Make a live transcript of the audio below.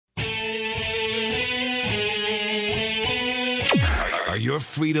Are your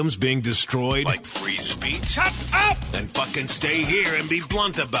freedoms being destroyed? Like free speech? Shut up! Then fucking stay here and be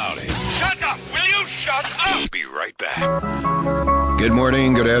blunt about it. Shut up! Will you shut up? Be right back. Good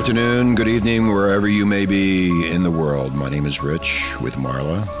morning, good afternoon, good evening, wherever you may be in the world. My name is Rich with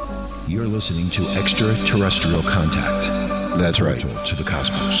Marla. You're listening to Extraterrestrial Contact. That's right. To the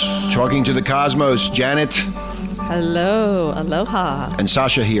cosmos. Talking to the cosmos, Janet. Hello, aloha. And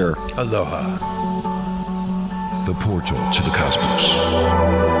Sasha here. Aloha. The portal to the cosmos.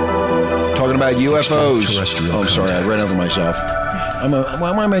 Talking about UFOs. Oh, I'm sorry, I ran over myself.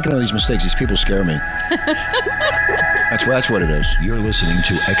 Why am I making all these mistakes? These people scare me. That's what it is. You're listening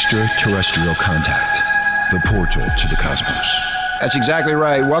to Extraterrestrial Contact, the portal to the cosmos. That's exactly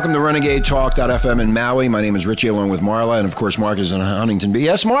right. Welcome to Renegade Talk.fm in Maui. My name is Richie, along with Marla, and of course Mark is in Huntington Beach.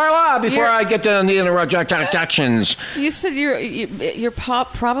 Yes, Marla, before I get to the introductions. You said you're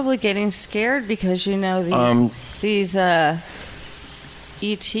probably getting scared because you know these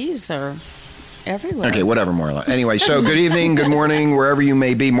ETs are everywhere. Okay, whatever, Marla. Anyway, so good evening, good morning, wherever you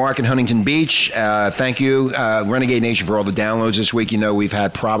may be. Mark in Huntington Beach. Thank you, Renegade Nation, for all the downloads this week. You know, we've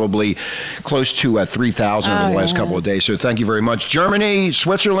had probably close to 3,000 over the last couple of days, so thank you very much. Germany,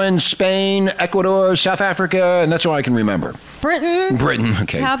 Switzerland, Spain, Ecuador, South Africa, and that's all I can remember. Britain,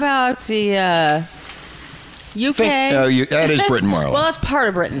 okay. How about the UK? That is Britain, Marla. Well, that's part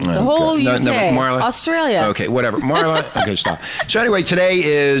of Britain. The whole UK. Marla. Australia. Okay, whatever. Marla, okay, stop. So anyway, today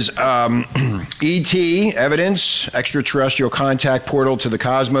is ET, evidence, extraterrestrial contact portal to the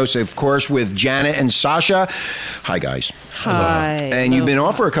cosmos, of course, with Janet and Sasha. Hi, guys. Hi. And you've been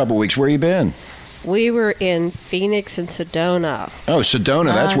off for a couple of weeks. Where you been? We were in Phoenix and Sedona. Oh, Sedona.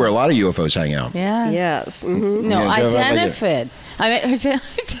 That's where a lot of UFOs hang out. Yeah. Yes. Mm-hmm. No, Yeah, Identifid.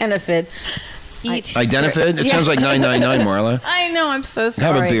 Identifid. Identifid? It sounds like 999, Marla. I know, I'm so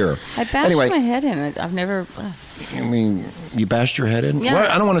sorry. Have a beer. I bashed my head in it. I've never... I mean, you bashed your head in? Yeah.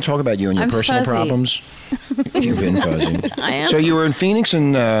 Well, I don't want to talk about you and your personal fuzzy. problems. You've been fuzzy. I am. So you were in Phoenix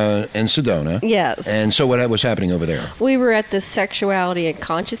and Sedona. Yes. And so what was happening over there? We were at the Sexuality and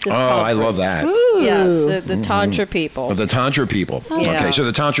Consciousness Oh, Conference. I love that. Ooh. Yes, the Tantra people. Oh, the Tantra people. Yeah. Okay, so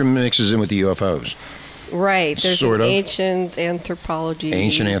the Tantra mixes in with the UFOs. Right. There's Sort of. ancient anthropology.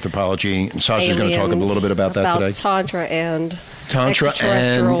 Ancient anthropology. And Sasha's going to talk a little bit about that today. Tantra and Tantra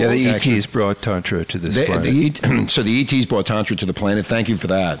extraterrestrials. and... Yeah, the ETs brought Tantra to this planet. So the ETs brought Tantra to the planet. Thank you for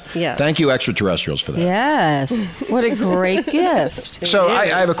that. Yes. Thank you, extraterrestrials, for that. Yes. What a great gift. So It I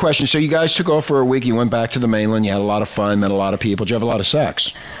is. have a question. So you guys took off for a week. You went back to the mainland. You had a lot of fun, met a lot of people. Did you have a lot of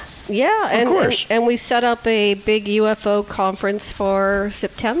sex? Yeah, Of course. and we set up a big UFO conference for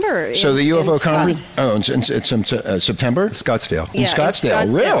September. So the in UFO Scotts- conference? Oh, it's September? Scottsdale. In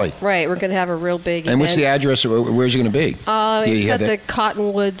Scottsdale, really? Right, we're going to have a real big And what's the event. address? Where's it going to be? Do you It's have at that? the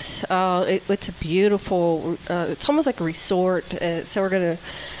Cottonwoods. It's a beautiful. It's almost like a resort. So we're gonna,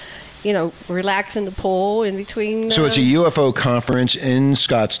 relax in the pool in between. So it's a UFO conference in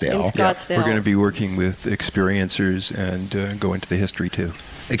Scottsdale. in Scottsdale. We're going to be working with experiencers and go into the history too.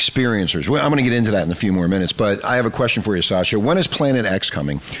 Experiencers. Well, I'm going to get into that in a few more minutes, but I have a question for you, Sasha. When is Planet X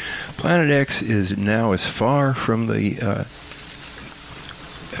coming? Planet X is now as far from the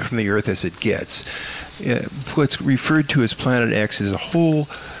Earth as it gets. What's referred to as Planet X is a whole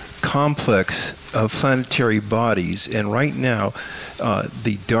complex of planetary bodies, and right now,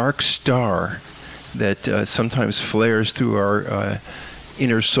 the dark star that sometimes flares through our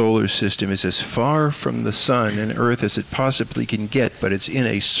inner solar system is as far from the sun and Earth as it possibly can get, but it's in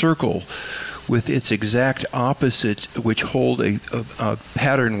a circle with its exact opposite, which hold a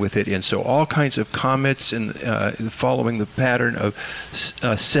pattern with it. And so all kinds of comets and following the pattern of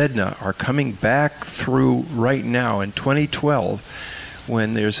Sedna are coming back through right now in 2012,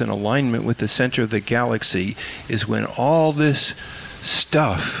 when there's an alignment with the center of the galaxy, is when all this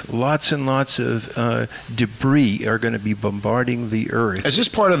stuff, lots and lots of debris are going to be bombarding the Earth. Is this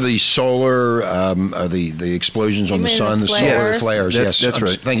part of the solar, the explosions on You the mean sun, the solar flares? flares? That's Yes,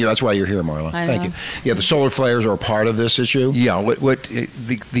 right. Thank you. That's why you're here, Marla. I Thank know. you. Yeah, the solar flares are a part of this issue. Yeah,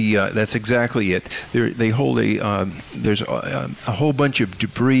 that's exactly it. They hold there's a whole bunch of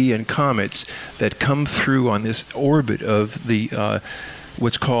debris and comets that come through on this orbit of the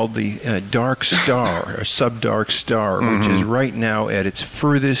what's called the dark star, or subdark star, which is right now at its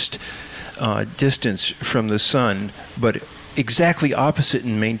furthest distance from the sun, but exactly opposite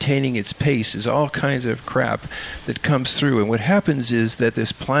in maintaining its pace is all kinds of crap that comes through. And what happens is that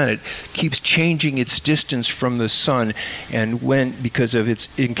this planet keeps changing its distance from the sun, and because of its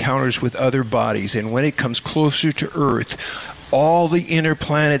encounters with other bodies, and when it comes closer to Earth, all the inner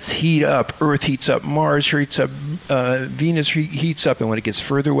planets heat up. Earth heats up, Mars heats up, Venus heats up, and when it gets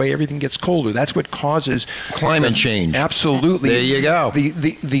further away, everything gets colder. That's what causes Climate change. Absolutely. There you go.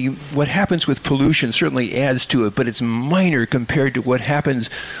 The what happens with pollution certainly adds to it, but it's minor compared to what happens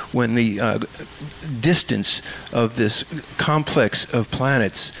when the distance of this complex of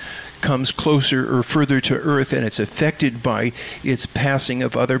planets comes closer or further to Earth, and it's affected by its passing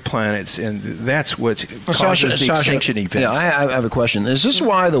of other planets, and that's what causes the extinction events. Yeah, I have a question. Is this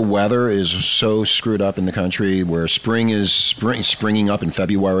why the weather is so screwed up in the country, where spring is springing up in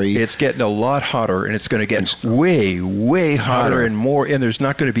February? It's getting a lot hotter, and it's going to get way hotter and more, and there's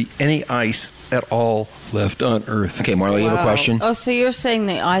not going to be any ice at all left on Earth. Okay, Marla, you have a question? Oh, so you're saying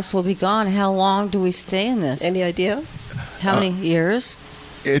the ice will be gone. How long do we stay in this? Any idea? How many years?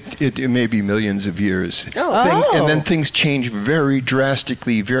 It may be millions of years. Oh. And then things change very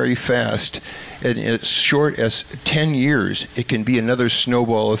drastically, very fast. And as short as 10 years, it can be another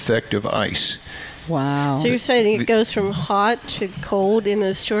snowball effect of ice. Wow. So you're saying it goes from hot to cold in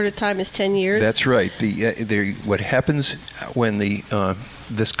as short a time as 10 years? That's right. What happens when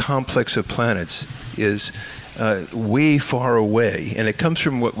this complex of planets is way far away, and it comes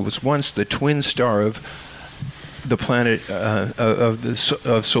from what was once the twin star of the planet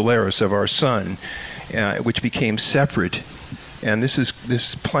of Solaris, of our sun, which became separate. And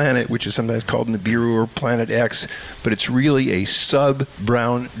this planet, which is sometimes called Nibiru or Planet X, but it's really a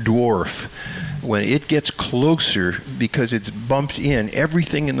sub-brown dwarf. When it gets closer, because it's bumped in,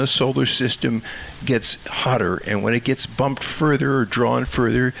 everything in the solar system gets hotter. And when it gets bumped further or drawn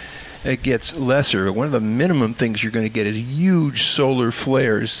further, it gets lesser. One of the minimum things you're going to get is huge solar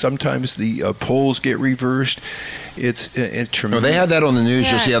flares. Sometimes the poles get reversed. It's tremendous. They had that on the news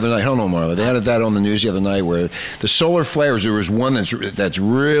just the other night. Hold on, Marla. They had that on the news the other night, where the solar flares. There was one that's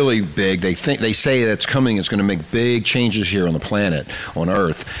really big. They say that's coming. It's going to make big changes here on the planet, on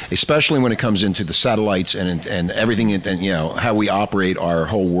Earth, especially when it comes into the satellites and everything. And how we operate our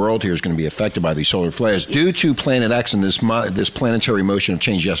whole world here is going to be affected by these solar flares due to Planet X and this planetary motion of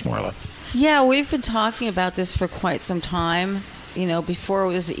change. Yes, Marla. Yeah, we've been talking about this for quite some time. Before it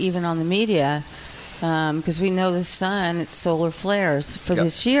was even on the media. Because we know the sun, it's solar flares for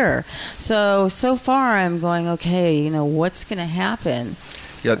this year. So far I'm going, okay, what's going to happen?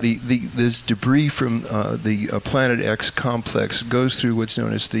 Yeah, this debris from the Planet X complex goes through what's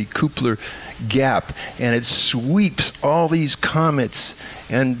known as the Kuiper Gap, and it sweeps all these comets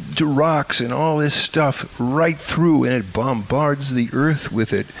and rocks and all this stuff right through, and it bombards the Earth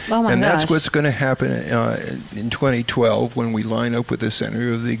with it. Oh my and gosh. That's what's going to happen in 2012 when we line up with the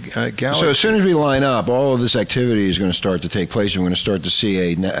center of the galaxy. So as soon as we line up, all of this activity is going to start to take place, and we're going to start to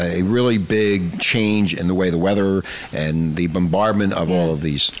see a really big change in the way the weather and the bombardment of all of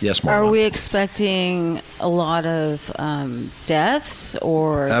these. Yes, Marla. Are we expecting a lot of deaths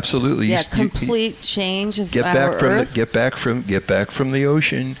or absolutely? Yeah, complete change of get our back from Earth? get back from the ocean.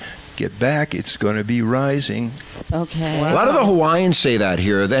 Get back. It's going to be rising. Okay. A lot of the Hawaiians say that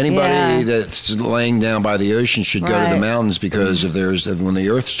here. That anybody that's laying down by the ocean should go to the mountains, because if when the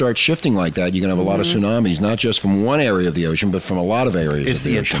Earth starts shifting like that, you're going to have a lot of tsunamis, not just from one area of the ocean, but from a lot of areas. It's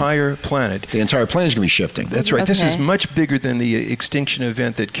the entire planet. The entire planet is going to be shifting. That's right. Okay. This is much bigger than the extinction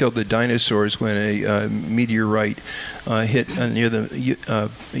event that killed the dinosaurs when a meteorite hit near the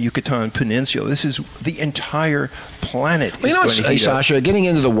Yucatan Peninsula. This is the entire planet. Well, hey, Sasha, getting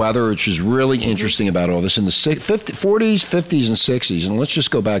into the weather, which is really interesting about all this, in the 40s, 50s, and 60s, and let's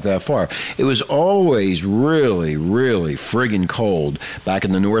just go back that far, it was always really, really friggin' cold back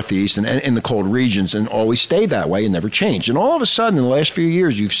in the Northeast and in the cold regions, and always stayed that way and never changed. And all of a sudden, in the last few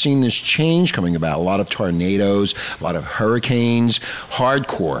years, you've seen this change coming about. A lot of tornadoes, a lot of hurricanes,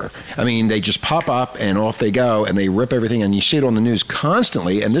 hardcore. I mean, they just pop up and off they go, and they rip everything, and you see it on the news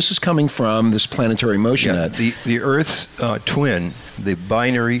constantly, and this is coming from this planetary motion. The Earth's twin, the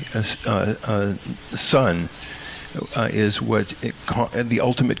binary sun, is the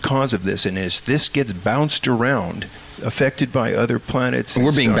ultimate cause of this, and as this gets bounced around, affected by other planets. And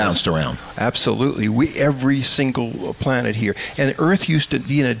we're being stars. bounced around. Absolutely. Every single planet here. And Earth used to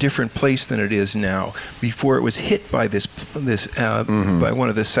be in a different place than it is now before it was hit by by one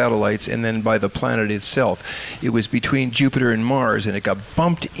of the satellites and then by the planet itself. It was between Jupiter and Mars, and it got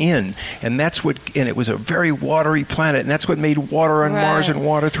bumped in, and it was a very watery planet, and that's what made water on Mars and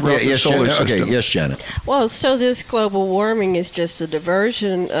water throughout the solar system. Okay, yes, Janet. Well, so this global warming is just a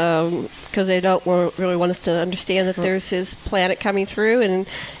diversion because they don't really want us to understand that there's this planet coming through, and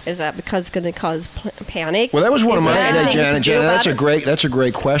is that because it's going to cause panic? Well, that was one of my Exactly. Janet. That's a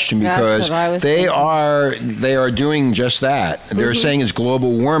great question, because That's what I was they thinking. are doing just that. They're saying it's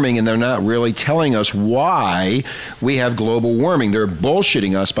global warming, and they're not really telling us why we have global warming. They're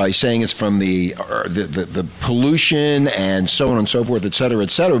bullshitting us by saying it's from the pollution and so on and so forth, et cetera,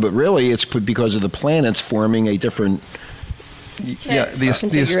 et cetera. But really, it's because of the planets forming a different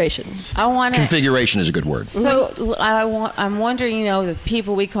Configuration. I want to. configuration is a good word. So I'm wondering, the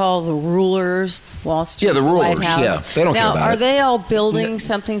people we call the rulers, Wall Street, Yeah, the White rulers, House. yeah. They don't care now, about are it. they all building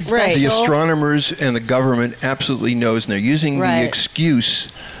something special? The astronomers and the government absolutely knows, and they're using Right. the excuse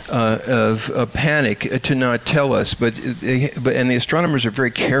of panic to not tell us. But the astronomers are very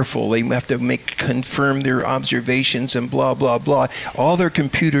careful. They have to confirm their observations and blah blah blah. All their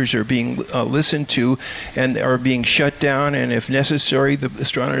computers are being listened to and are being shut down. And if necessary, the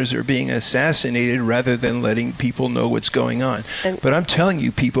astronomers are being assassinated rather than letting people know what's going on. But I'm telling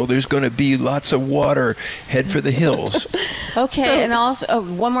you, people, there's going to be lots of water. Head for the hills. Okay, So- and also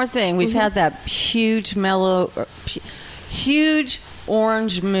one more thing. We've had that huge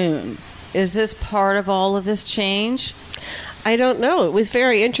orange moon. Is this part of all of this change? I don't know. It was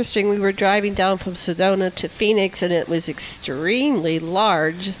very interesting. We were driving down from Sedona to Phoenix, and it was extremely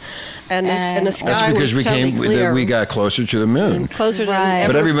large, and the sky That's because was totally clear. we got closer to the moon. Closer than Right.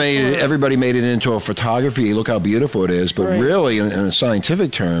 ever But before. everybody made it into a photography. Look how beautiful it is. But Right. really, in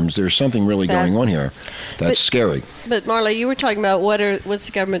scientific terms, there's something really going on here. That's scary. But Marla, you were talking about what's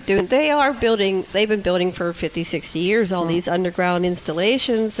the government doing? They've been building for 50, 60 years all these underground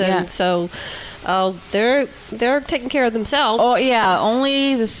installations, and Yeah. so they're taking care of themselves. Oh, yeah,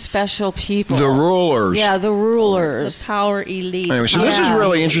 only the special people. The rulers. Yeah, the rulers. The power elite. Anyway, so this is Yeah.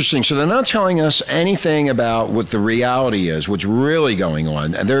 really interesting. So they're not telling us anything about what the reality is, what's really going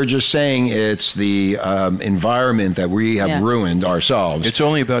on. They're just saying it's the environment that we have ruined ourselves. It's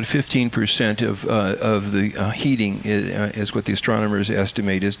only about 15% of the heating is what the astronomers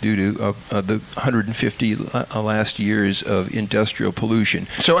estimate is due to the 150 last years of industrial pollution.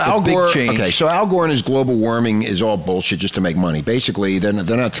 So The Al big Gore, change- okay. So Al Gore and his global warming is all bullshit just to make money. Basically, they're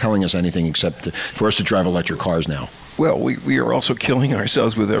not telling us anything except for us to drive electric cars now. Well, we are also killing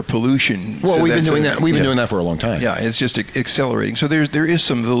ourselves with our pollution. Well, So we've been that's doing a- that. We've been yeah. doing that for a long time. Yeah, it's just accelerating. So there is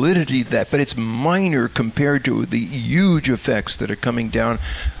some validity to that, but it's minor compared to the huge effects that are coming down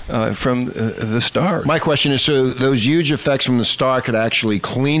from the stars. My question is, so those huge effects from the star could actually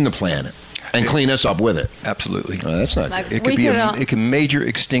clean the planet and clean us up with it? Absolutely. That's not Like, It we could be could, a major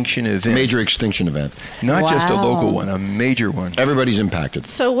extinction a event. major extinction event. Not just a Wow. local one, a major one. Everybody's impacted.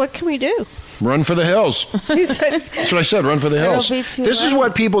 So what can we do? Run for the hills. That's what I said. Run for the It'll hills. be too This is late.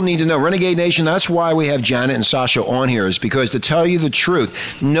 what people need to know. Renegade Nation, that's why we have Janet and Sasha on here, is because to tell you the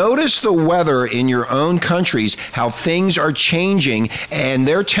truth, notice the weather in your own countries, how things are changing, and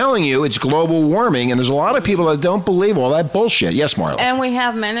they're telling you it's global warming, and there's a lot of people that don't believe all that bullshit. Yes, Marla? And we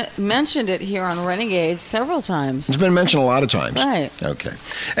have mentioned it here on Renegade several times. It's been mentioned a lot of times. Right. Okay.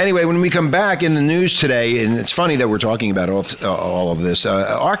 Anyway, when we come back in the news today, and it's funny that we're talking about all of this,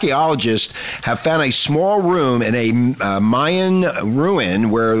 archaeologists have found a small room in a Mayan ruin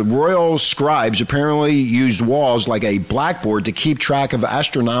where royal scribes apparently used walls like a blackboard to keep track of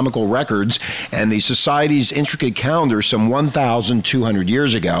astronomical records and the society's intricate calendar some 1,200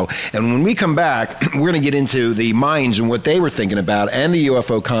 years ago. And when we come back, we're going to get into the Mayans and what they were thinking about, and the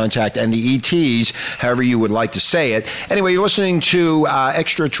UFO contact and the ETs, however you would like to say it. Anyway, you're listening to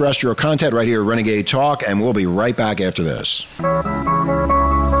Extraterrestrial Content right here at Renegade Talk, and we'll be right back after this.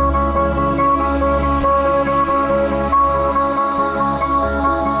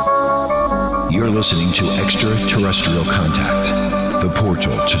 You're listening to Extraterrestrial Contact, the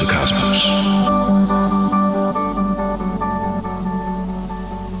portal to the cosmos.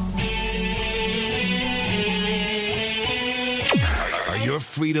 Are your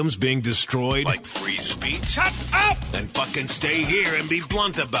freedoms being destroyed? Like free speech? Shut up! Then fucking stay here and be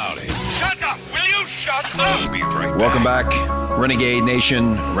blunt about it. Shut up! Will you shut up? Be right Welcome back. back, Renegade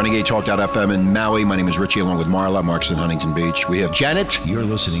Nation, Renegade Talk.fm in Maui. My name is Richie, along with Marla, Mark's in Huntington Beach. We have Janet. You're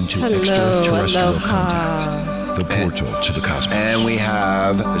listening to Hello, Extraterrestrial aloha. Contact, the portal to the cosmos. And we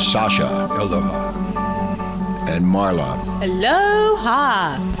have Sasha. Aloha. And Marla,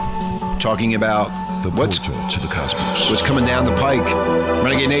 Aloha. talking about what's to the cosmos. What's coming down the pike.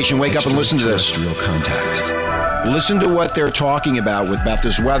 Renegade Nation, wake up and listen to this. Extraterrestrial Contact. Listen to what they're talking about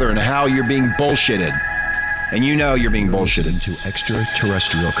this weather and how you're being bullshitted. And you know you're being bullshitted. To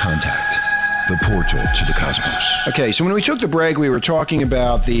Extraterrestrial Contact, the portal to the cosmos. Okay, so when we took the break, we were talking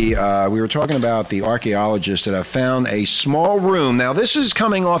about the archaeologists that have found a small room. Now, this is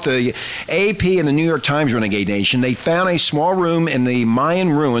coming off the AP and the New York Times, Renegade Nation. They found a small room in the Mayan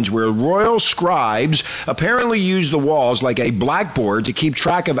ruins where royal scribes apparently used the walls like a blackboard to keep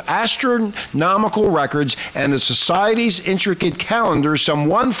track of astronomical records and the society's intricate calendar some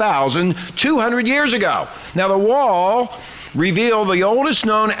 1,200 years ago. Now, the wall reveal the oldest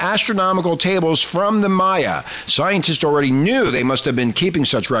known astronomical tables from the Maya. Scientists already knew they must have been keeping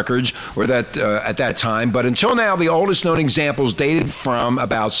such records or that at that time, but until now, the oldest known examples dated from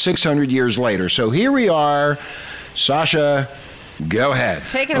about 600 years later. So here we are. Sasha, go ahead.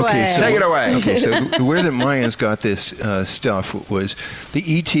 Take it away. Take it away. Okay, so where the Mayans got this stuff was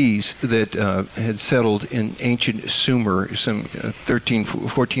the ETs that had settled in ancient Sumer some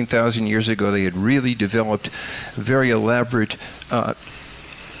 14,000 years ago. They had really developed very elaborate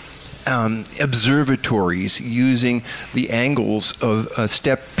observatories using the angles of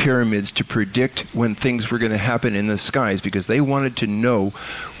step pyramids to predict when things were going to happen in the skies, because they wanted to know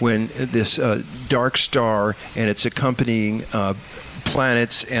when this dark star and its accompanying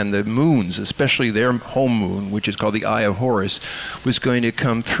planets and the moons, especially their home moon, which is called the Eye of Horus, was going to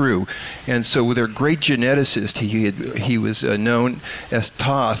come through. And so with their great geneticist, he was known as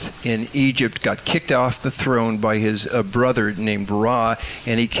Thoth in Egypt, got kicked off the throne by his brother named Ra,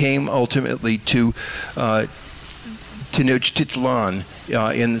 and he came ultimately to Tenochtitlan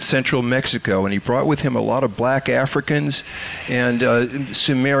in central Mexico, and he brought with him a lot of black Africans and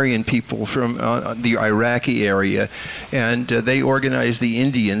Sumerian people from the Iraqi area, and they organized the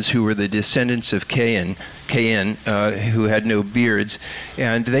Indians, who were the descendants of Cain, who had no beards,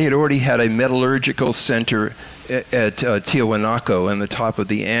 and they had already had a metallurgical center at Tiwanaku on the top of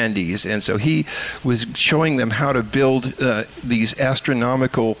the Andes, and so he was showing them how to build these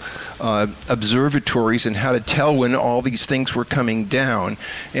astronomical observatories and how to tell when all these things were coming down.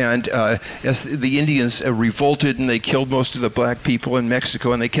 And as the Indians revolted and they killed most of the black people in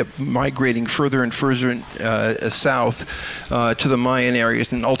Mexico, and they kept migrating further and further south to the Mayan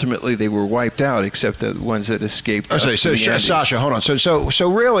areas, and ultimately they were wiped out, except the ones that escaped. So Sasha, hold on.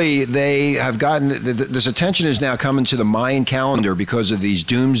 So really, they have gotten this attention is now coming to the Mayan calendar because of these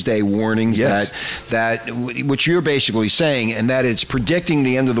doomsday warnings. Yes. that which you're basically saying, and that it's predicting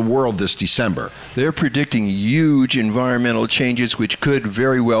the end of the world this December. They're predicting huge environmental changes which could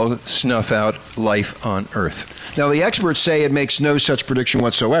very well snuff out life on Earth. Now, the experts say it makes no such prediction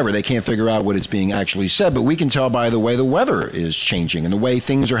whatsoever. They can't figure out what is being actually said, but we can tell by the way the weather is changing and the way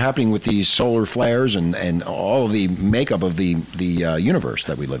things are happening with these solar flares and all of the makeup of the universe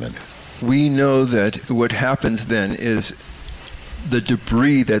that we live in. We know that what happens then is the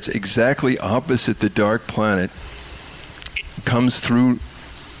debris that's exactly opposite the dark planet comes through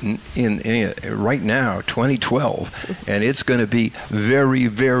in right now, 2012, and it's going to be very,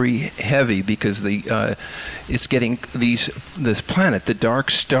 very heavy because it's getting this planet, the dark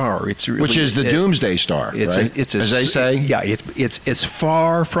star. It's really, which is the doomsday star, right? As they say. Yeah, it's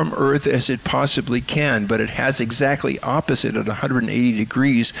far from Earth as it possibly can, but it has exactly opposite at 180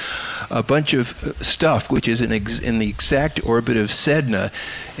 degrees a bunch of stuff which is in the exact orbit of Sedna,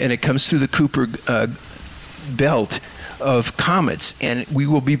 and it comes through the Kuiper belt of comets, and we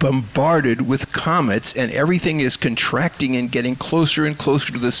will be bombarded with comets, and everything is contracting and getting closer and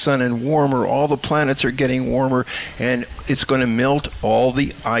closer to the sun and warmer. All the planets are getting warmer, and it's going to melt all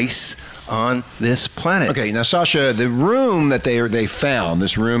the ice on this planet. Okay, now Sasha, the room that they found,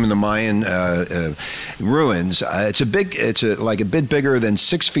 this room in the Mayan ruins, it's like a bit bigger than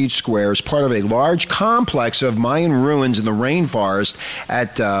 6 feet square. It's part of a large complex of Mayan ruins in the rainforest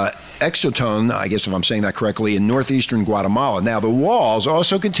at Exoton, I guess if I'm saying that correctly, in northeastern Guatemala. Now, the walls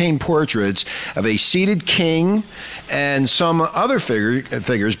also contain portraits of a seated king and some other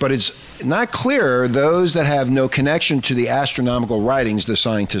figures, but it's not clear those that have no connection to the astronomical writings the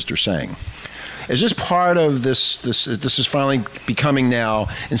scientists are saying. Is this part of this? This is finally becoming now,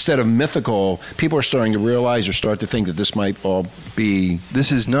 instead of mythical, people are starting to realize or start to think that this might all be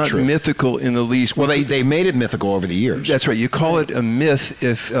This is not true. Mythical in the least. Well, they made it mythical over the years. That's right. You call it a myth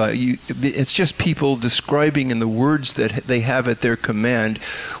if it's just people describing in the words that they have at their command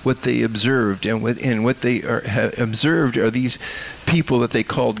what they observed, and what they have observed are these people that they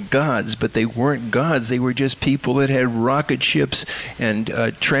called gods, but they weren't gods. They were just people that had rocket ships and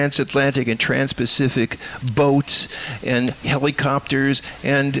transatlantic and transpacific boats and helicopters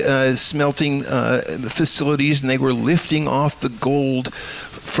and smelting facilities, and they were lifting off the gold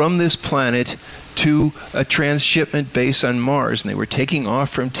from this planet to a transshipment base on Mars, and they were taking off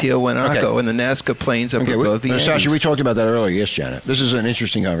from Tiahuanaco and the Nazca Plains up above the Andes. Sasha, we talked about that earlier. Yes, Janet. This is an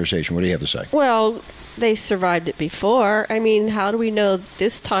interesting conversation. What do you have to say? Well, they survived it before. I mean, how do we know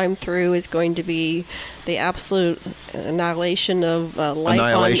this time through is going to be the absolute annihilation of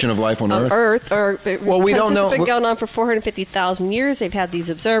life on Earth? Well, we don't know. It's been going on for 450,000 years. They've had these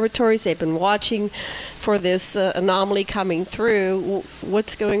observatories. They've been watching for this anomaly coming through.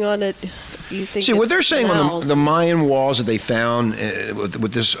 What's going on at... See, what they're saying on the Mayan walls that they found,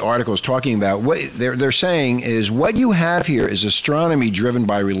 what this article is talking about, what they're saying is what you have here is astronomy driven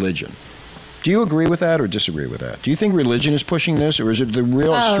by religion. Do you agree with that or disagree with that? Do you think religion is pushing this, or is it the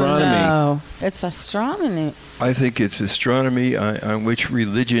real astronomy? No, it's astronomy. I think it's astronomy on which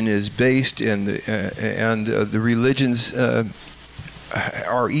religion is based, and the religions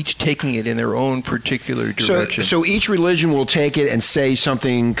are each taking it in their own particular direction. So each religion will take it and say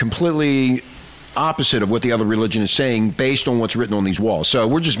something completely opposite of what the other religion is saying based on what's written on these walls. So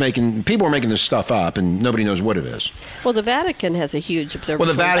people are making this stuff up and nobody knows what it is. Well, the Vatican has a huge observatory.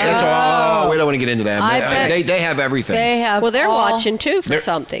 Well, the Vatican, we don't want to get into that. They have everything. They're watching too for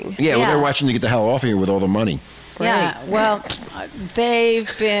something. Yeah, well, they're watching to get the hell off of here with all the money. Yeah, well,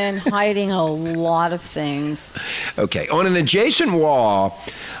 they've been hiding a lot of things. Okay, on an adjacent wall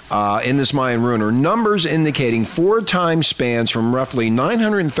in this Mayan ruin are numbers indicating 4 time spans from roughly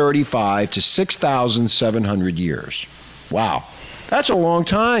 935 to 6,700 years. Wow, that's a long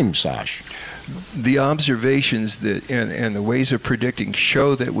time, Sash. The observations that and the ways of predicting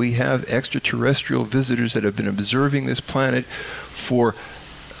show that we have extraterrestrial visitors that have been observing this planet for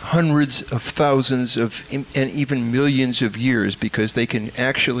hundreds of thousands and even millions of years, because they can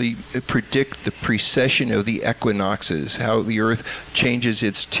actually predict the precession of the equinoxes, how the Earth changes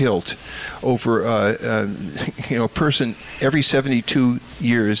its tilt over a person every 72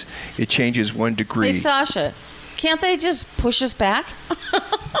 years. It changes 1 degree. Hey, Sasha, can't they just push us back?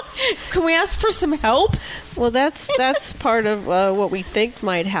 Can we ask for some help? Well, that's part of what we think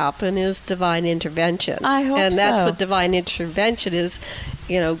might happen is divine intervention. I hope so. And that's what divine intervention is.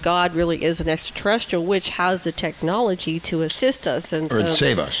 God really is an extraterrestrial, which has the technology to assist us to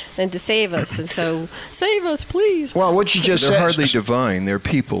save us. And to save us. And so, save us, please. Well, what you just said... They're hardly divine. They're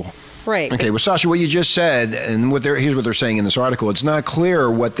people. Right. Okay, well, Sasha, what you just said, and here's what they're saying in this article. It's not clear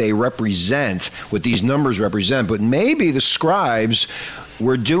what they represent, what these numbers represent, but maybe the scribes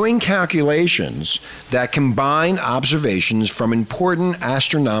were doing calculations that combine observations from important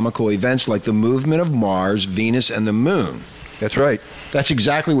astronomical events like the movement of Mars, Venus, and the Moon. That's right. That's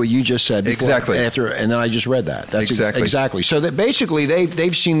exactly what you just said before. Exactly. And then I just read that. That's exactly. So that basically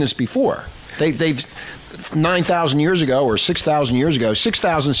they've seen this before. They've 9,000 years ago or 6,000 years ago,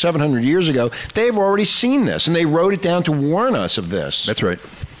 6,700 years ago, they've already seen this, and they wrote it down to warn us of this. That's right.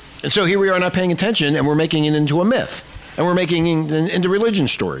 And so here we are not paying attention, and we're making it into a myth, and we're making it into religion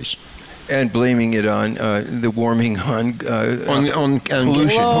stories. And blaming it on the warming on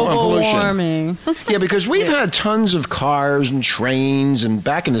pollution. Global warming. Yeah, because we've had tons of cars and trains, and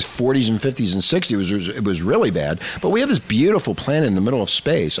back in the 40s and 50s and 60s, it was really bad. But we have this beautiful planet in the middle of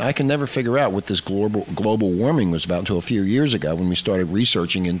space. I can never figure out what this global warming was about until a few years ago when we started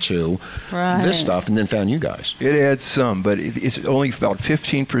researching into this stuff and then found you guys. It adds some, but it's only about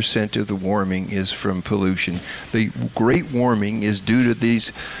 15% of the warming is from pollution. The great warming is due to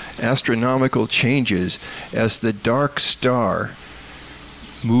these astronomical changes as the dark star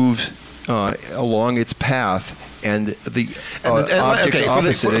moves along its path and the object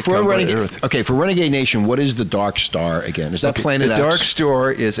opposite it comes by Earth. Okay, for Renegade Nation, what is the dark star again? Is that planet The X? dark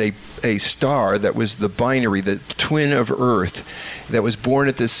star is a star that was the binary, the twin of Earth, that was born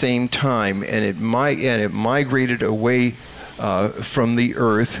at the same time, and it migrated away from the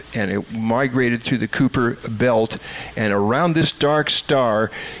Earth, and it migrated through the Kuiper Belt, and around this dark star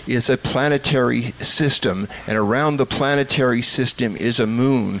is a planetary system, and around the planetary system is a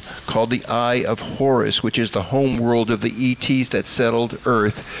moon called the Eye of Horus, which is the home world of the ETs that settled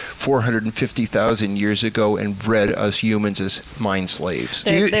Earth 450,000 years ago and bred us humans as mind slaves.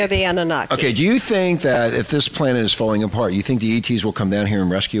 They're the Anunnaki. Okay, do you think that if this planet is falling apart, you think the ETs will come down here and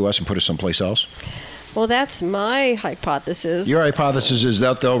rescue us and put us someplace else? Well, that's my hypothesis. Your hypothesis is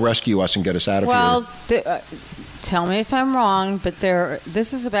that they'll rescue us and get us out of here. Well, tell me if I'm wrong, but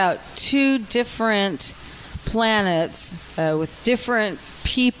this is about 2 different planets with different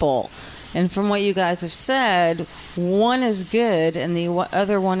people. And from what you guys have said, one is good and the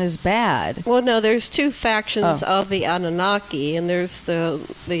other one is bad. Well, no, there's two factions of the Anunnaki, and there's the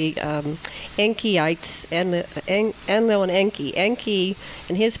Enkyites and the Enlil and Enki. Enki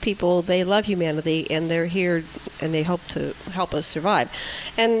and his people, they love humanity, and they're here, and they hope to help us survive.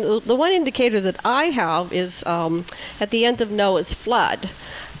 And the one indicator that I have is at the end of Noah's flood.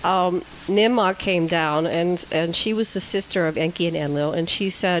 Nimrod came down, and she was the sister of Enki and Enlil, and she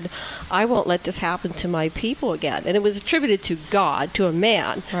said, I won't let this happen to my people again. And it was attributed to God, to a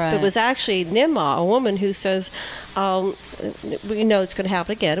man. Right. But it was actually Nimrod, a woman, who says, we know it's going to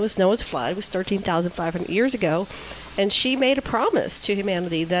happen again. It was Noah's flood. It was 13,500 years ago. And she made a promise to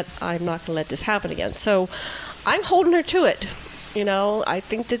humanity that I'm not going to let this happen again. So I'm holding her to it. You know, I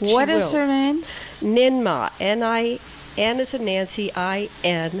think that she will. What is her name? Ninmah, N as in Nancy,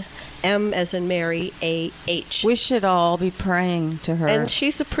 I-N, M as in Mary, A-H. We should all be praying to her. And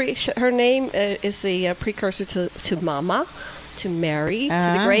she's her name is the precursor to Mama, to Mary,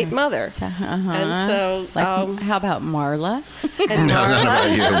 to the Great Mother. And so, how about Marla? And No, not Marla.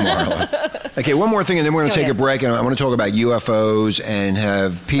 about you, Marla. Okay, one more thing, and then we're going to take a break. And I want to talk about UFOs and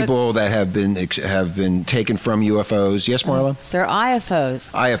have people that have been taken from UFOs. Yes, Marla? They're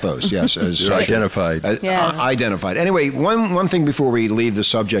IFOs. IFOs, yes. They're identified. Yes. Identified. Anyway, one thing before we leave the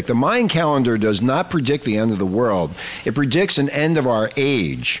subject. The Mayan calendar does not predict the end of the world. It predicts an end of our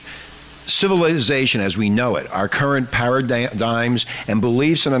age. Civilization as we know it, our current paradigms and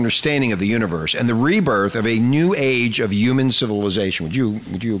beliefs and understanding of the universe, and the rebirth of a new age of human civilization. Would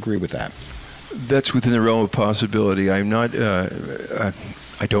you agree with that? That's within the realm of possibility. I'm not.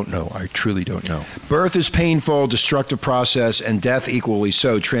 I don't know. I truly don't know. Birth is painful, destructive process, and death equally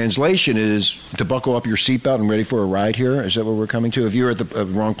so. Translation is to buckle up your seatbelt and ready for a ride here. Is that what we're coming to? If you're at the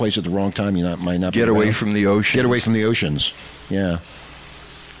wrong place at the wrong time, you might not Get be away around. from the ocean. Get away from the oceans. Yeah.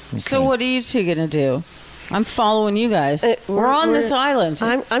 So what are you two going to do? I'm following you guys. We're on this island.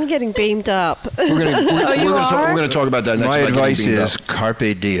 I'm getting beamed up. We're going to talk about that next. My about getting advice beamed is up.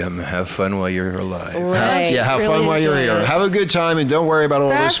 carpe diem. Have fun while you're alive. Right. Yeah, have Really fun while you're enjoy here. it. Have a good time and don't worry about all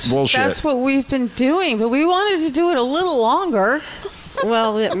this bullshit. That's what we've been doing, but we wanted to do it a little longer.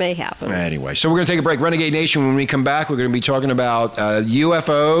 Well, it may happen. Anyway, so we're going to take a break. Renegade Nation, when we come back, we're going to be talking about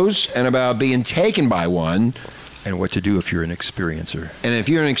UFOs and about being taken by one. And what to do if you're an experiencer. And if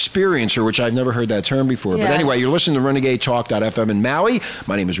you're an experiencer, which I've never heard that term before. Yes. But anyway, you're listening to Renegade Talk.fm in Maui.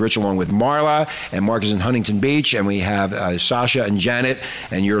 My name is Rich, along with Marla, and Mark is in Huntington Beach, and we have Sasha and Janet,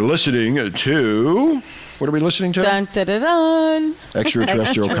 and you're listening to... What are we listening to? Dun, dun, dun, dun.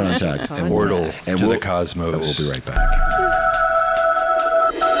 Extraterrestrial Contact. And Portal and to we'll- the cosmos. We'll be right back.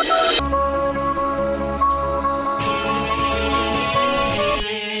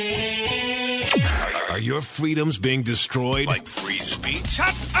 Are your freedoms being destroyed? Like free speech?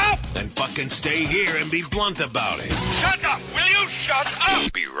 Shut up! Then fucking stay here and be blunt about it. Shut up! Will you shut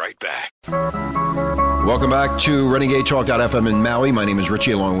up? Be right back. Welcome back to Renegade Talk.fm in Maui. My name is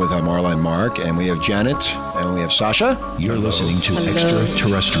Richie, along with Marla and Mark, and we have Janet, and we have Sasha. You're listening to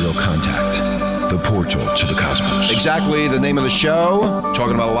Extraterrestrial Contact, the portal to the cosmos. Exactly the name of the show.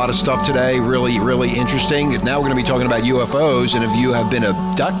 Talking about a lot of stuff today, really, really interesting. Now we're going to be talking about UFOs, and if you have been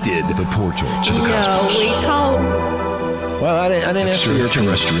abducted, the portal to the No, cosmos. we call Well, I didn't ask for your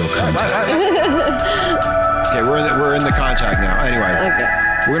terrestrial contact. Okay, we're in the contact now. Anyway. Okay.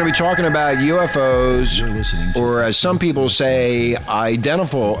 We're going to be talking about UFOs, or as some people say,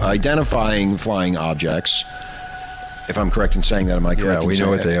 identifying flying objects. If I'm correct in saying that, am I correct? Yeah, in we know saying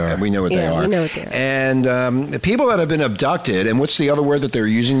what that? they are. We know what they Yeah, are. we know what they are. And the people that have been abducted, and what's the other word that they're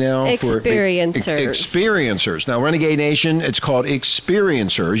using now? Experiencers. Experiencers. Now, Renegade Nation, it's called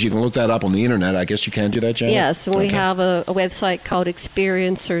experiencers. You can look that up on the internet. I guess you can do that, Janet? Yes, and we Okay. have a website called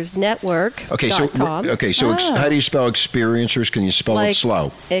experiencersnetwork.com. Okay, so how do you spell experiencers? Can you spell it Like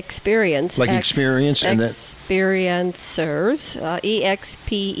slow? Experience. Like experience and then- Experiencers.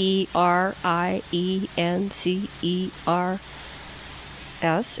 EXPERIENCERS.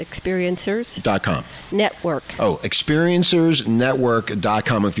 Experiencers .com. Network. Oh,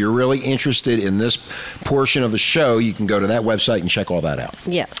 experiencersnetwork.com. If you're really interested in this portion of the show, you can go to that website and check all that out.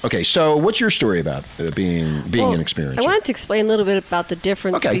 Yes. Okay, so what's your story about being Well, an experiencer? I wanted to explain a little bit about the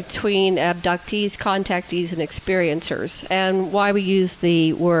difference Okay. between abductees, contactees, and experiencers, and why we use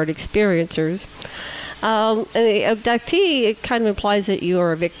the word experiencers. And the abductee, it kind of implies that you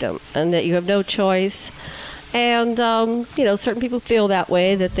are a victim and that you have no choice. And, certain people feel that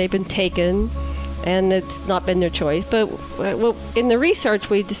way, that they've been taken and it's not been their choice. But in the research,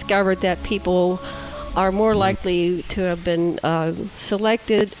 we discovered that people are more likely to have been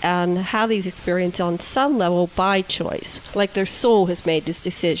selected and have these experiences on some level by choice. Like their soul has made this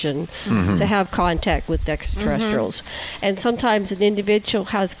decision to have contact with extraterrestrials. And sometimes an individual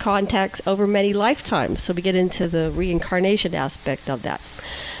has contacts over many lifetimes. So we get into the reincarnation aspect of that.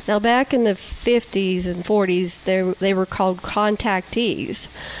 Now, back in the 50s and 40s, they were called contactees.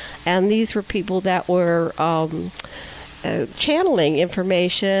 And these were people that were channeling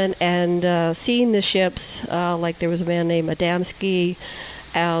information and seeing the ships. Like there was a man named Adamski.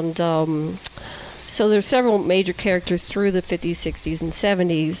 And so there's several major characters through the 50s, 60s, and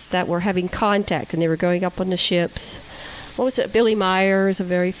 70s that were having contact. And they were going up on the ships. What was it? Billy Meyer is a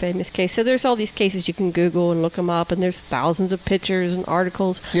very famous case. So there's all these cases you can Google and look them up, and there's thousands of pictures and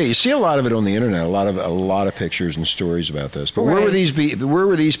articles. Yeah, you see a lot of it on the internet. A lot of pictures and stories about this. But where were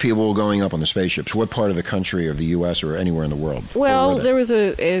these people going up on the spaceships? What part of the country, of the U.S. or anywhere in the world? Well, there was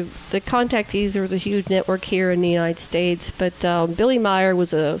the contactees. There was a huge network here in the United States. But Billy Meyer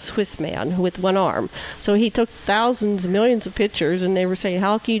was a Swiss man with one arm, so he took thousands, millions of pictures, and they were saying,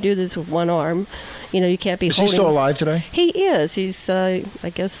 "How can you do this with one arm? You can't be." Is he still alive today? He is. He's, I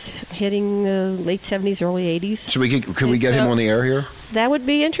guess, hitting late 70s, early 80s. So could we get him on the air here? That would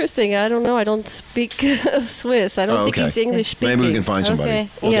be interesting. I don't know. I don't speak Swiss. I don't think he's English speaking. Maybe we can find somebody. Okay.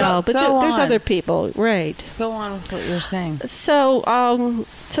 Well, yeah, but there's other people. Right. Go on with what you're saying. So,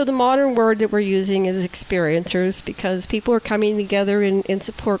 so the modern word that we're using is experiencers, because people are coming together in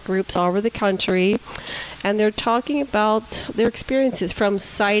support groups all over the country, and they're talking about their experiences, from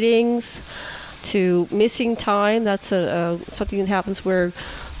sightings to missing time. That's something that happens where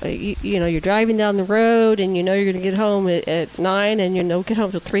you're driving down the road and you're going to get home at 9 and get home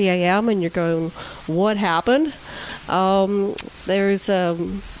till 3 a.m. and you're going, what happened? There's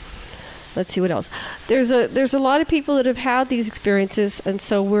let's see what else. There's a lot of people that have had these experiences, and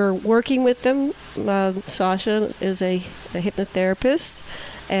so we're working with them. Sasha is a hypnotherapist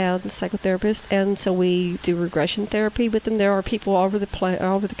and psychotherapist, and so we do regression therapy with them. There are people all over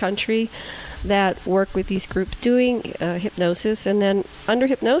the country that work with these groups doing hypnosis, and then under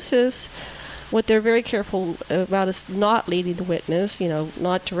hypnosis, what they're very careful about is not leading the witness,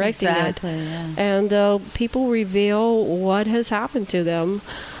 not directing it. Yeah. And people reveal what has happened to them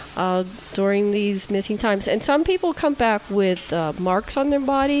during these missing times. And some people come back with marks on their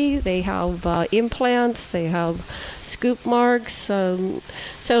body. They have implants. They have scoop marks.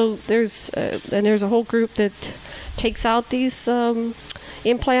 So there's a whole group that takes out these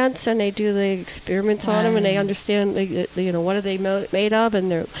implants, and they do the experiments on them, and they understand what are they made of,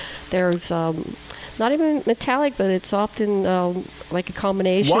 and there's not even metallic, but it's often like a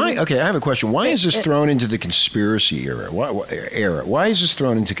combination. Why? Okay, I have a question. Why is this thrown into the conspiracy era? Why is this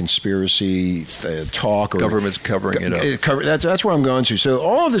thrown into conspiracy talk? Or government's covering it up. That's where I'm going to. So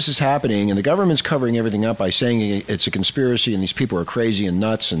all of this is happening, and the government's covering everything up by saying it's a conspiracy, and these people are crazy and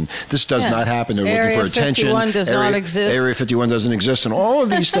nuts, and this does not happen. They're looking for attention. Area 51 does not exist. Area 51 doesn't exist, and all of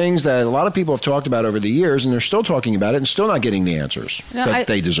these things that a lot of people have talked about over the years, and they're still talking about it and still not getting the answers that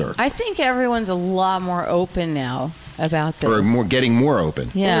they deserve. I think everyone's a lot more open now about this. Or getting more open.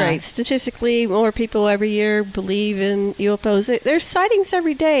 Yeah. Right. Statistically, more people every year believe in UFOs. There's sightings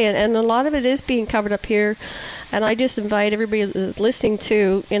every day, and a lot of it is being covered up here. And I just invite everybody that's listening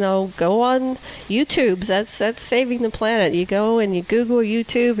to, go on YouTube. That's saving the planet. You go and you Google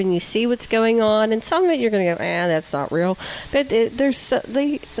YouTube and you see what's going on. And some of it you're going to go, that's not real. But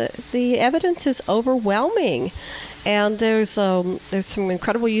the evidence is overwhelming. And there's some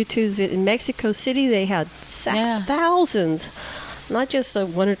incredible YouTubes in Mexico City. They had thousands, not just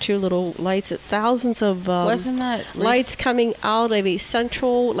one or two little lights, thousands of wasn't that lights coming out of a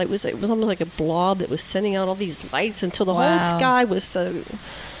central, it was almost like a blob that was sending out all these lights until the whole sky was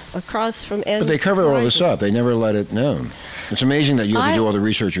across from end. But they covered all this up. They never let it known. It's amazing that you have to do all the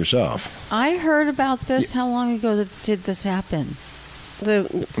research yourself. I heard about this. How long ago did this happen?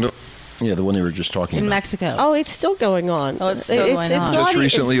 Yeah, the one they were just talking about. In Mexico. Oh, it's still going on. Oh, it's still going on. Just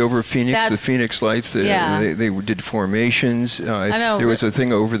recently over Phoenix, the Phoenix Lights, they did formations. I know. There was a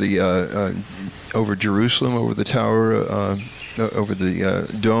thing over over Jerusalem, over the tower, over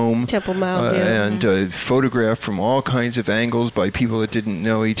the dome. Temple Mount, and photographed from all kinds of angles by people that didn't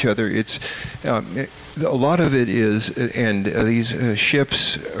know each other. It's a lot of it is, and these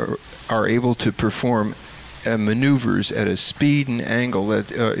ships are able to perform maneuvers at a speed and angle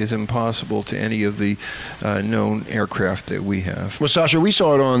that is impossible to any of the known aircraft that we have. Well, Sasha, we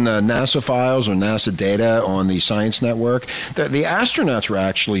saw it on NASA files or NASA data on the Science Network. The astronauts were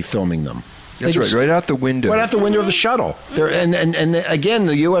actually filming them. That's right out the window. Right out the window of the shuttle. And again,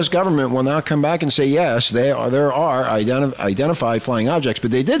 the U.S. government will now come back and say, yes, there are identified flying objects.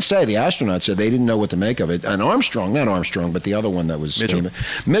 But they did say, the astronauts said they didn't know what to make of it. And not Armstrong, but the other one that was Edgar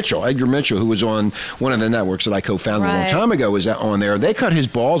Mitchell, who was on one of the networks that I co-founded a long time ago, was on there. They cut his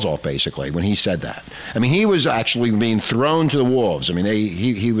balls off, basically, when he said that. I mean, he was actually being thrown to the wolves. I mean,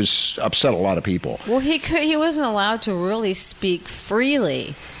 he was upset a lot of people. Well, he wasn't allowed to really speak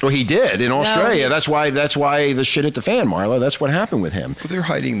freely. Well, he did in Australia. That's why the shit hit the fan, Marla. That's what happened with him. Well, they're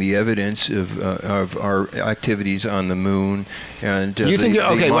hiding the evidence of our activities on the moon and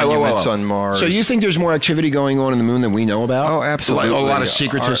monuments on Mars. So you think there's more activity going on the moon than we know about? Oh, absolutely. Like a lot of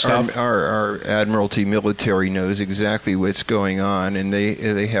secretive stuff? Our Admiralty military knows exactly what's going on, and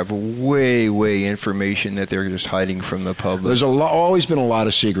they have way information that they're just hiding from the public. There's always been a lot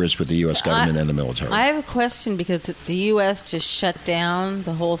of secrets with the U.S. government and the military. I have a question because the U.S. just shut down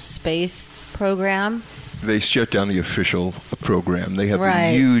the whole space program. They shut down the official program. They have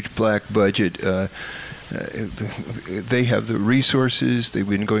a huge black budget. They have the resources. They've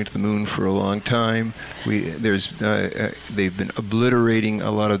been going to the moon for a long time. They've been obliterating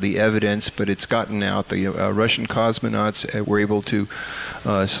a lot of the evidence, but it's gotten out. The Russian cosmonauts were able to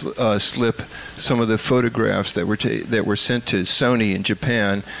slip some of the photographs that were sent to Sony in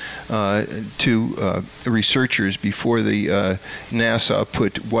Japan to researchers before the NASA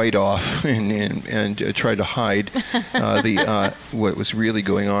put white off and tried to hide what was really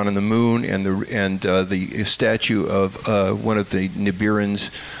going on the moon and the statue of one of the Nibirans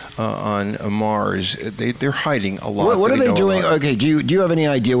on Mars. They're hiding a lot. What are they doing? Okay, do you have any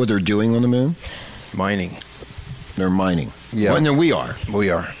idea what they're doing on the moon? Mining. They're mining. Yeah. Well, then we are. We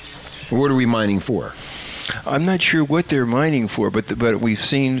are. What are we mining for? I'm not sure what they're mining for, but we've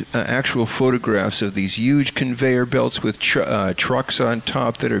seen actual photographs of these huge conveyor belts with trucks on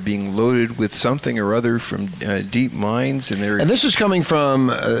top that are being loaded with something or other from deep mines, and this is coming from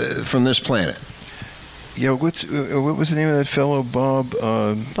this planet. Yeah, what was the name of that fellow? Bob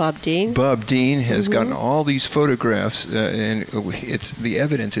Dean. Bob Dean has gotten all these photographs, and the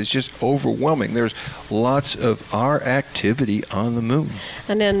evidence is just overwhelming. There's lots of our activity on the moon.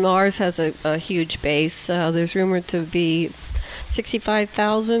 And then Mars has a huge base. There's rumored to be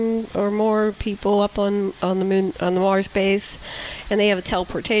 65,000 or more people up on the moon, on the Mars base, and they have a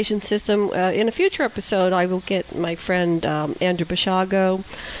teleportation system. In a future episode, I will get my friend Andrew Bashago,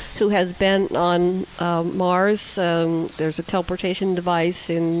 who has been on Mars. There's a teleportation device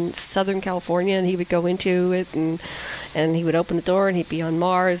in Southern California, and he would go into it, and he would open the door, and he'd be on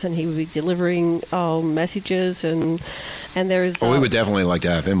Mars, and he would be delivering messages, and there's... we would definitely like to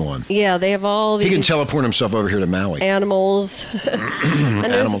have him on. Yeah, they have all these... He can teleport himself over here to Maui. Animals.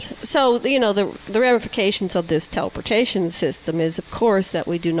 So, the ramifications of this teleportation system is, of course, that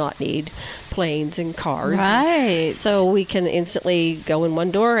we do not need planes and cars. Right. So we can instantly go in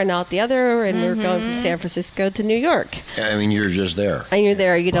one door and out the other, and we're going from San Francisco to New York. I mean, you're just there. And you're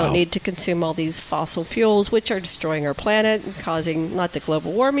there. You don't need to consume all these fossil fuels, which are destroying our planet and causing not the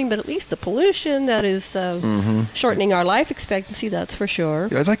global warming, but at least the pollution that is shortening our life expectancy, that's for sure.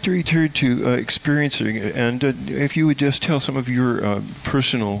 I'd like to return to experiencing, and if you would just tell some of your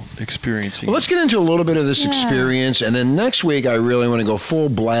personal experiencing. Well, let's get into a little bit of this experience, and then next week I really want to go full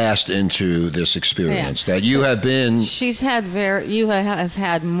blast into this experience that you have been. You have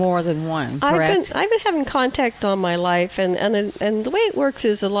had more than one, correct? I've been having contact all my life, and the way it works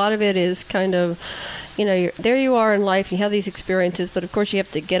is a lot of it is kind of, there you are in life, you have these experiences, but of course you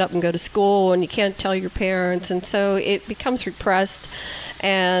have to get up and go to school, and you can't tell your parents, and so it becomes repressed.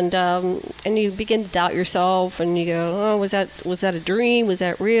 And you begin to doubt yourself, and you go, oh, was that a dream? Was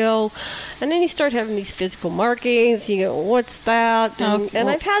that real? And then you start having these physical markings. You go, what's that? And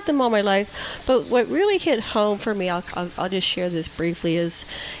I've had them all my life. But what really hit home for me, I'll just share this briefly, is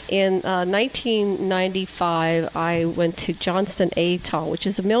in 1995, I went to Johnston Atoll, which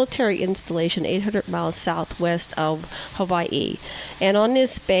is a military installation 800 miles southwest of Hawaii. And on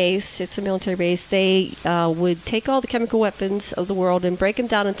this base, it's a military base, they would take all the chemical weapons of the world and break them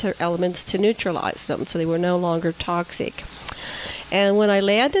down into elements to neutralize them, so they were no longer toxic. And when I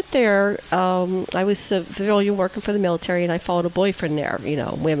landed there, I was a civilian working for the military, and I followed a boyfriend there.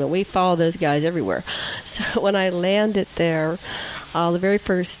 Women, we follow those guys everywhere. So when I landed there, the very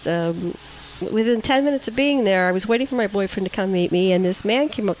first... within 10 minutes of being there, I was waiting for my boyfriend to come meet me, and this man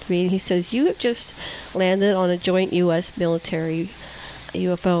came up to me, and he says, you have just landed on a joint U.S. military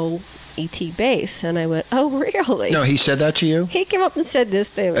UFO ET base. And I went, oh, really? No, he said that to you? He came up and said this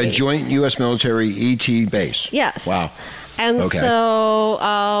to me. A joint U.S. military ET base? Yes. Wow. And Okay.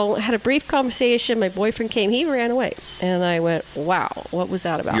 so had a brief conversation. My boyfriend came. He ran away. And I went, wow, what was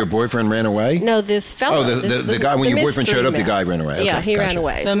that about? Your boyfriend ran away? No, this fellow. Oh, the guy, when your boyfriend showed up, the guy ran away. Yeah, Okay, he gotcha. ran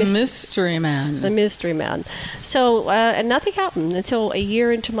away. The mystery man. The mystery man. So, and nothing happened until a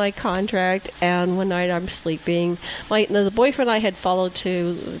year into my contract. And one night I'm sleeping. The boyfriend I had followed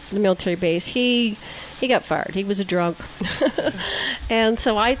to the military base, he got fired. He was a drunk. And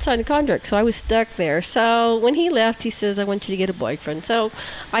so I signed a contract. So I was stuck there. So when he left, he says, I want you to get a boyfriend. So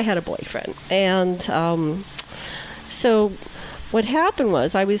I had a boyfriend. And so what happened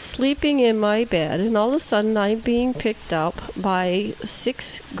was I was sleeping in my bed, and all of a sudden I'm being picked up by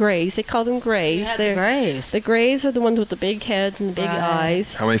 6 grays. They call them grays. You had the grays. The grays are the ones with the big heads and the big Right.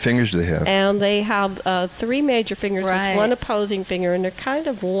 eyes. How many fingers do they have? And they have 3 major fingers Right. with 1 opposing finger, and they're kind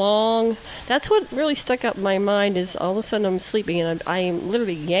of long. That's what really stuck up in my mind is all of a sudden I'm sleeping, and I'm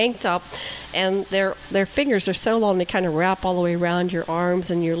literally yanked up, and their fingers are so long they kind of wrap all the way around your arms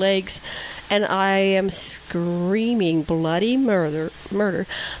and your legs. And I am screaming bloody murder.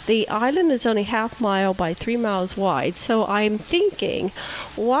 The island is only half mile by 3 miles wide, so I'm thinking,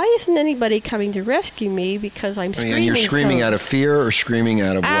 why isn't anybody coming to rescue me? Because I'm screaming. And you're screaming so out of fear or screaming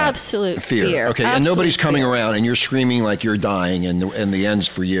out of what? Absolute fear. Okay, and Absolute nobody's coming fear. around, and you're screaming like you're dying, and the end's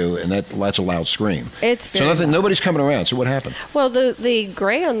for you, and that's a loud scream. It's So very loud. nobody's coming around. So what happened? Well, the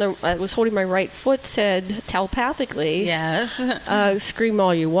gray on that was holding my right foot said telepathically, Yes. scream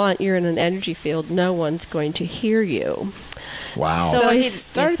all you want. You're in an energy field. No one's going to hear you. Wow. So, So I he-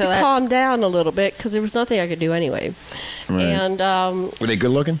 started so to that's- calm down a little bit because there was nothing I could do anyway. Right. And Were they good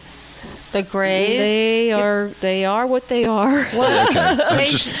looking? The grays. they are what they are. Well, Okay.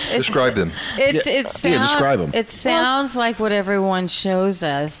 they- Just it- describe them. It describe 'em. It sounds like what everyone shows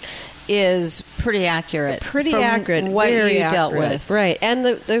us is pretty accurate. Pretty from accurate. What very you dealt accurate. with. Right. And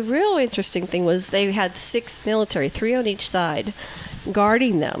the real interesting thing was they had 6 military, 3 on each side,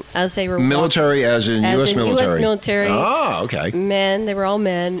 guarding them as they were Military, as in As U.S. in military. U.S. military. Oh, okay. men. They were all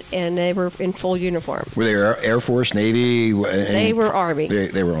men, and they were in full uniform. Were they Air Force, Navy? They were Army.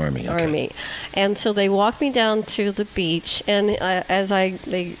 They were Army. Okay. Army. And so they walked me down to the beach, and as I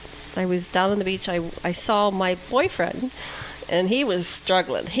was down on the beach, I saw my boyfriend, and he was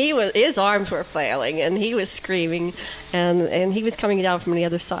struggling. His arms were flailing, and he was screaming, and he was coming down from the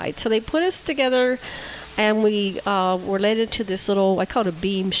other side. So they put us together, and we were led into this little, I call it a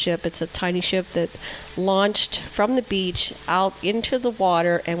beam ship. It's a tiny ship that launched from the beach out into the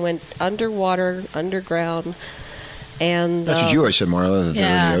water and went underwater, underground. And That's what you always said, Marla, that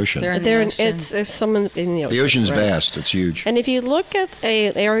they're in the ocean. they're in They're the in, ocean. there's someone in the ocean. The ocean's right. vast. It's huge. And if you look at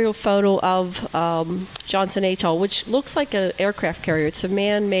an aerial photo of Johnson Atoll, which looks like an aircraft carrier, it's a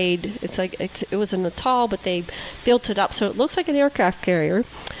man-made. It was an atoll, but they built it up so it looks like an aircraft carrier.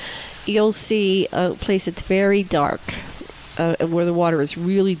 You'll see a place that's very dark, where the water is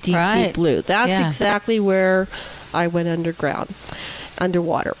really deep, Right. deep blue. That's Yeah. exactly where I went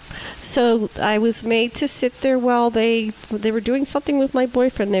underwater. So I was made to sit there while they were doing something with my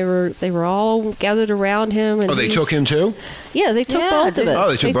boyfriend. They were all gathered around him. And Oh, they he's- took him too? Yeah, they took Yeah, both of they- us. Oh,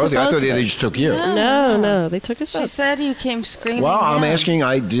 they took both of you. I thought of they us. just took you. No, they took us She both. said you came screaming. Well, I'm down. asking.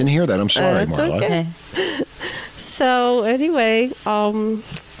 I didn't hear that. I'm sorry, That's Marla. okay. So anyway,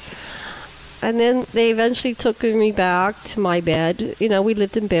 and then they eventually took me back to my bed. You know, we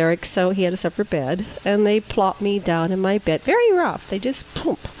lived in barracks, so he had a separate bed, and they plopped me down in my bed. Very rough. They just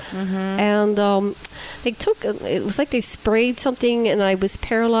plump. And they took. It was like they sprayed something, and I was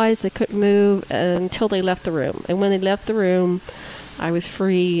paralyzed. I couldn't move until they left the room. And when they left the room, I was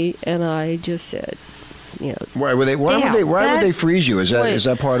free, and I just said, you know, Why would they? Why Damn, would that- they freeze you? Is Wait.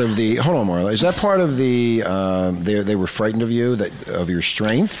 that part of the? Hold on, Marla. Is that part of the? They were frightened of you, of your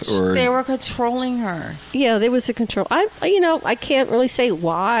strength, or They were controlling her. yeah, there was a control. I can't really say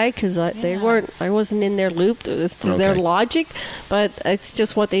why because they Yeah. weren't. I wasn't in their loop as to their Okay. logic, but it's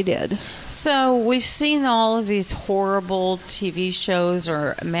just what they did. So we've seen all of these horrible TV shows,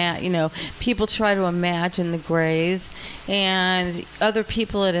 or people try to imagine the Greys, and other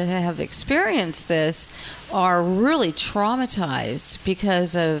people that have experienced this are really traumatized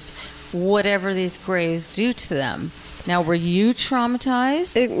because of whatever these Greys do to them. Now, were you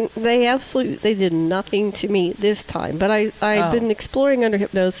traumatized? They did nothing to me this time, but I've Oh. been exploring under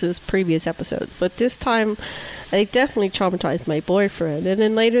hypnosis previous episodes, but this time they definitely traumatized my boyfriend. And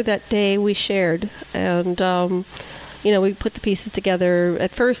then later that day we shared, and we put the pieces together.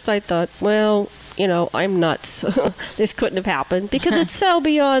 At first I thought, well, I'm nuts. This couldn't have happened because it's so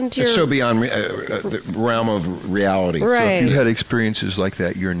beyond your it's so beyond the realm of reality. Right. So if you had experiences like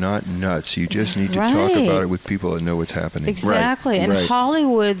that, you're not nuts. You just need to talk Right. about it with people that know what's happening. Exactly. And right.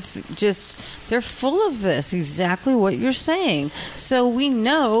 Hollywood's just, they're full of this, exactly what you're saying. So we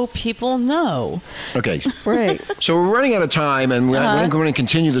know people know. Okay. Right. So we're running out of time, and we're going to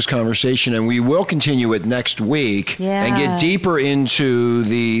continue this conversation, and we will continue it next week and get deeper into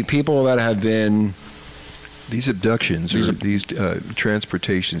the people that have been... These abductions or these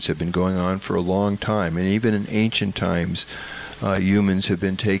transportations have been going on for a long time, and even in ancient times, humans have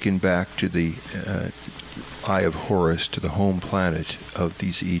been taken back to the Eye of Horus, to the home planet of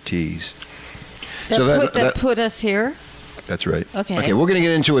these ETs. That put us here? That's right. Okay, we're going to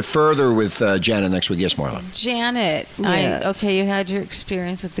get into it further with Janet next week. Yes, Marla. Janet, Yes. you had your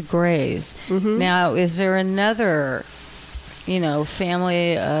experience with the Greys. Mm-hmm. Now, is there another,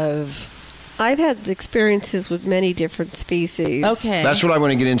 family of... I've had experiences with many different species. Okay. That's what I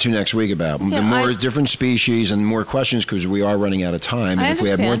want to get into next week about. The more different species and more questions, because we are running out of time. And if we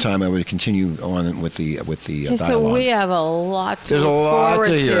had more time, I would continue on with the dialogue. So we have a lot to There's a lot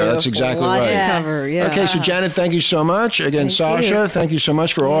to hear. That's exactly right. To cover, yeah. Okay, so Janet, thank you so much. Again, Sasha, thank you so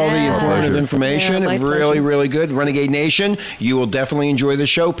much for all the informative information. Yeah, really, really good. Renegade Nation, you will definitely enjoy the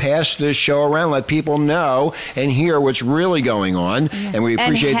show. Pass this show around. Let people know and hear what's really going on. And we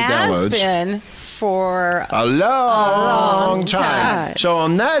appreciate the downloads. Been for a long time. So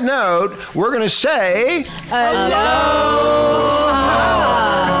on that note, we're going to say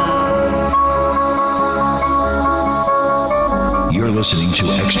You're listening to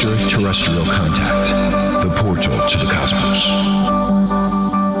Extraterrestrial Contact, the portal to the cosmos.